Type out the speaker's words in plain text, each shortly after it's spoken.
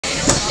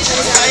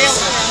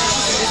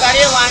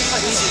already aligned for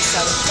easy,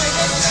 so.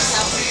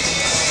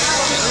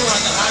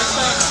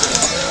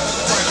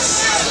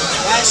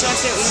 Yeah, she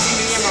wants to do easy,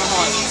 medium, or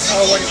hard.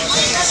 Oh, what do you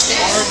think?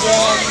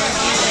 Hard.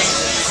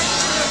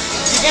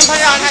 You can put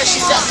it on her.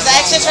 She's the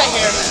exit's right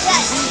here.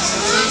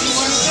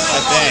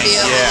 I think,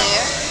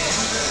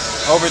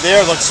 yeah. Over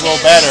there looks a little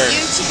better.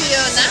 You should be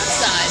on that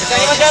side. So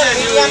you want to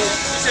do medium?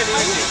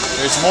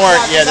 There's more,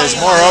 yeah, there's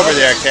more over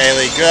there,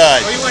 Kaylee.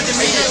 Good. Oh, you want the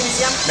medium?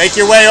 Make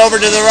your way over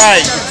to the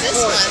right. This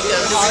one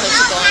goes supposed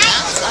to go on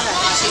that side.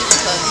 She's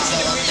supposed to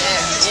go up there.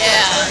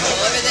 Yeah, go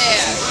over there.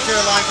 Do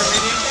a line for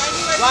medium?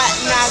 What?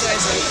 No,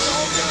 there's a...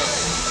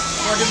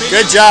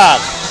 Good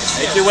job.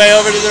 Make your way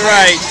over to the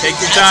right. Take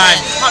your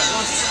time.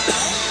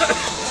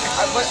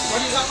 What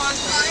do you got on?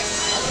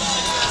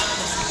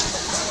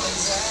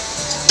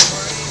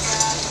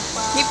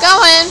 Keep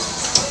going.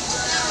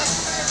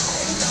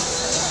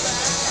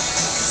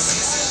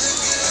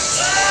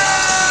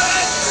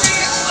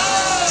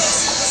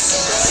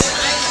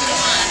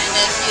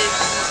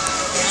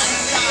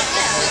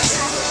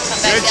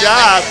 Good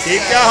job.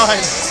 Keep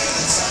going.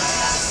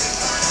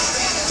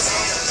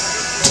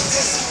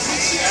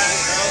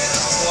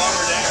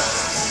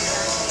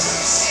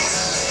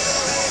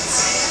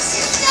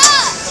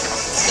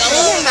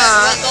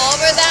 Go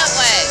over that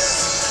way.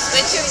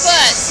 Switch your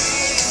foot.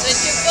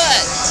 Switch your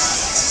foot.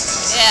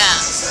 Yeah.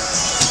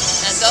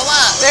 Now go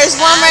up. There's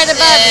one right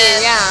above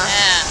you, yeah.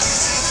 Yeah.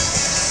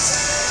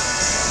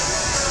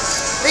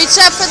 Reach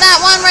up for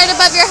that one right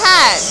above your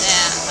head.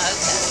 Yeah,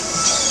 okay.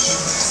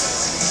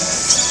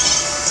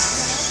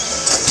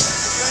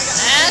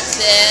 That's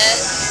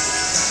it.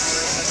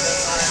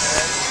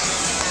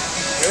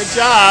 Good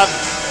job.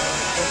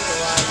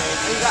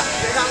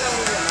 You're on the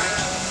medium, right?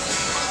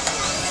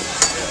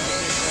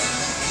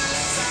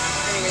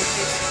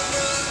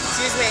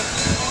 Excuse me.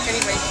 Can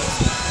you wait?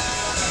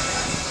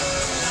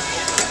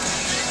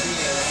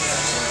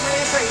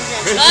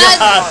 Good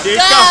job. Keep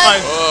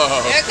going.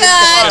 You're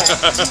good.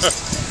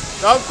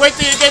 Don't quit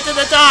till you get to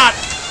the top.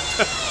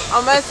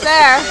 Almost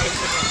there.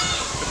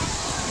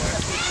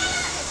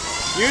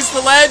 Use the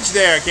ledge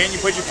there. Can you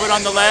put your foot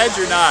on the ledge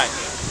or not?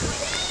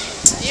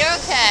 You're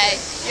okay.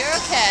 You're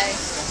okay.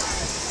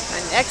 My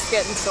neck's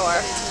getting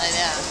sore. I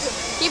know.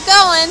 Keep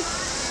going.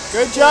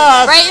 Good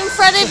job. Right in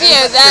front of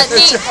you. That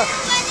neat.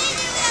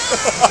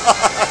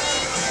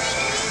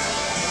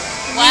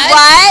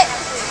 What?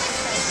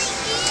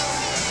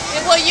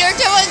 Yeah, well, you're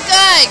doing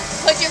good.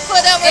 Put your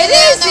foot over It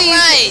there is on the easy.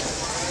 right.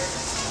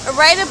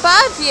 Right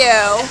above you.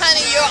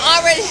 Honey, you're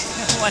already...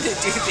 I want to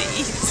do the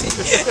easy.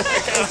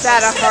 Is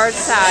that a hard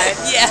side?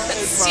 Yes,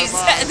 she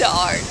said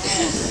hard.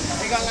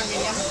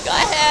 Go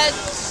ahead.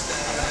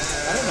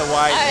 I don't know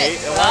why. Right.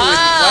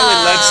 Why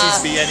would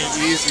Lexi's be any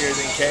easier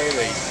than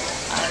Kaylee?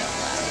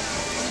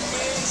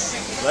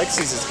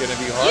 Lexi's is going to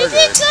be harder. You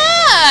did good.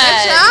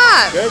 Good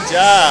job. Good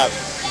job.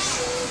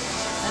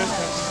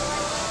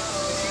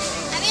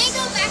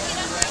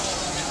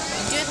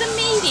 Do the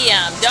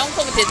medium. Don't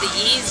go to the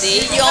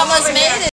easy. You almost made it.